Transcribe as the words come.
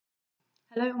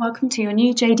Hello and welcome to your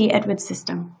new JDE Edwards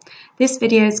system. This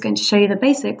video is going to show you the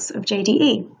basics of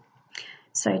JDE.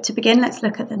 So to begin, let's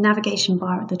look at the navigation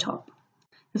bar at the top.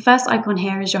 The first icon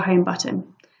here is your home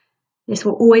button. This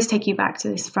will always take you back to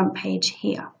this front page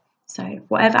here. So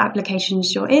whatever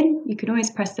applications you're in, you can always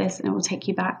press this and it will take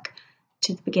you back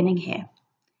to the beginning here.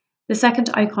 The second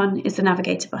icon is the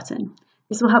navigator button.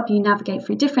 This will help you navigate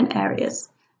through different areas.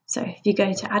 So if you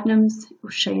go to Adnams, it will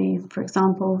show you, for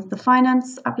example, the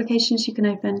finance applications you can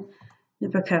open, the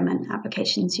procurement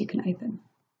applications you can open.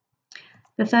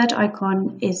 The third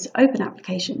icon is Open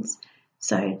Applications.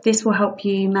 So this will help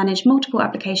you manage multiple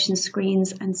application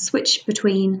screens and switch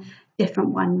between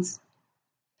different ones.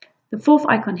 The fourth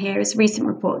icon here is Recent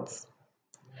Reports.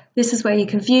 This is where you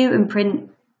can view and print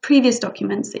previous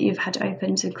documents that you've had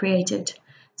opened and created,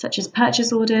 such as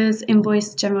purchase orders,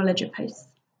 invoice, general ledger posts.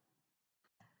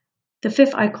 The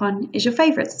fifth icon is your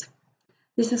favorites.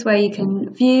 This is where you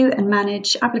can view and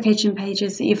manage application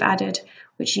pages that you've added,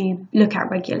 which you look at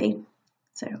regularly.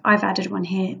 So I've added one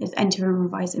here, is enter and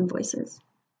revise invoices.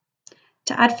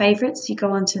 To add favorites, you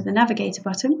go onto the navigator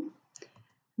button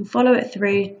and follow it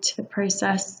through to the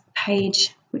process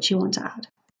page which you want to add.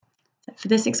 So for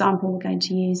this example, we're going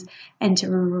to use enter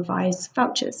and revise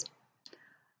vouchers.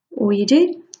 All you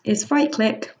do is right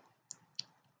click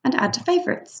and add to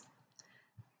favorites.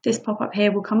 This pop-up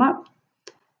here will come up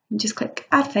and just click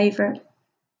add favorite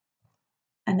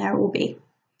and there it will be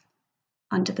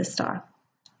under the star.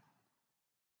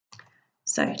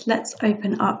 So let's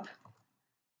open up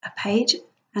a page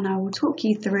and I will talk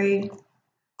you through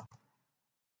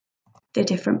the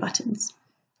different buttons.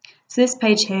 So this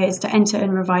page here is to enter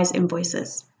and revise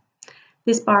invoices.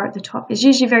 This bar at the top is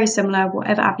usually very similar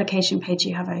whatever application page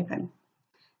you have open.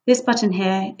 This button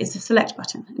here is the select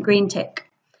button, a green tick.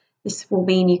 This will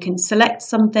mean you can select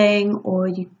something or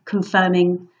you're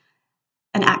confirming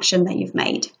an action that you've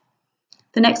made.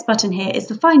 The next button here is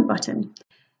the find button.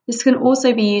 This can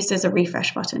also be used as a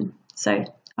refresh button. So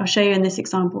I'll show you in this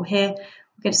example here,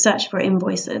 we're going to search for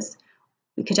invoices.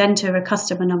 We could enter a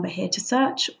customer number here to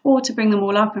search, or to bring them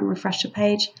all up and refresh the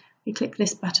page, we click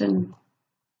this button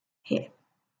here.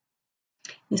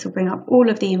 This will bring up all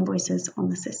of the invoices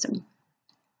on the system.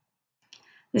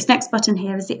 This next button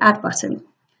here is the add button.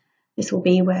 This will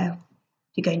be where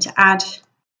you're going to add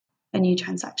a new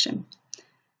transaction.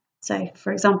 So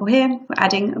for example here, we're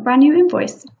adding a brand new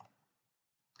invoice.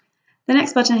 The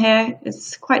next button here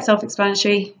is quite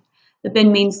self-explanatory. The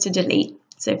bin means to delete.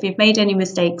 So if you've made any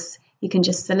mistakes, you can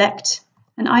just select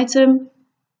an item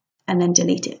and then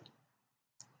delete it.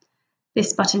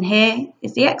 This button here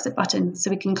is the exit button,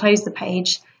 so we can close the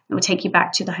page and it will take you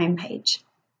back to the home page.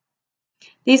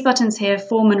 These buttons here,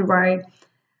 form and row,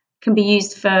 can be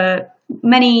used for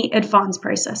many advanced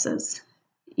processes.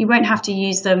 You won't have to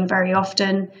use them very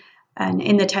often, and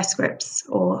in the test scripts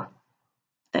or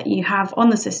that you have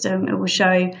on the system, it will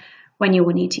show when you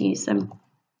will need to use them.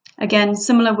 Again,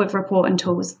 similar with report and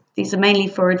tools, these are mainly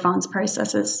for advanced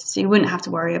processes, so you wouldn't have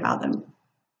to worry about them.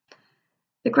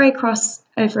 The grey cross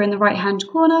over in the right hand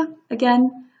corner,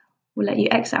 again, will let you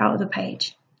exit out of the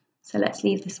page. So let's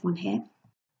leave this one here.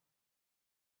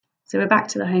 So we're back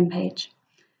to the home page.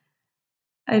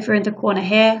 Over in the corner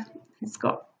here, it's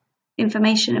got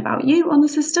information about you on the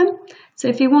system. So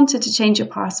if you wanted to change your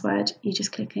password, you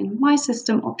just click in My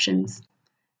System Options.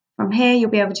 From here,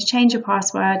 you'll be able to change your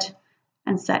password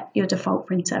and set your default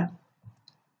printer.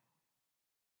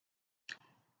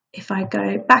 If I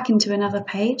go back into another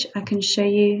page, I can show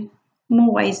you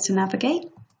more ways to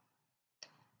navigate.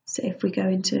 So if we go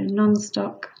into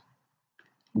non-stock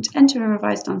and enter and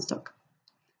revise non-stock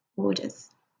orders.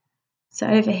 So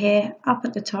over here, up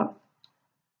at the top,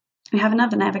 we have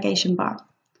another navigation bar.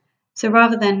 So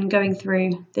rather than going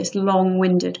through this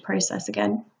long-winded process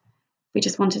again, we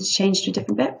just wanted to change to a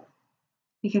different bit,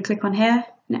 we can click on here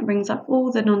and it brings up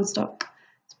all the non-stock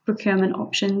procurement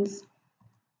options.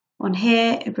 On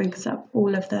here, it brings up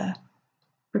all of the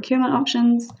procurement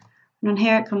options, and on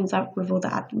here it comes up with all the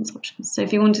admin options. So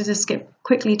if you wanted to skip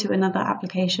quickly to another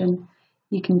application,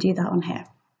 you can do that on here.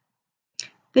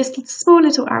 This small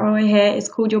little arrow here is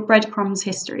called your breadcrumbs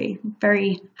history,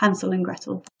 very Hansel and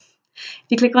Gretel. If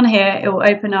you click on here, it will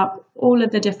open up all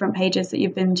of the different pages that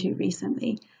you've been to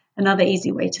recently, another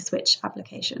easy way to switch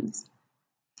applications.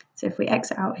 So if we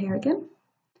exit out here again,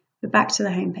 we're back to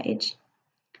the home page.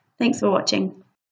 Thanks for watching.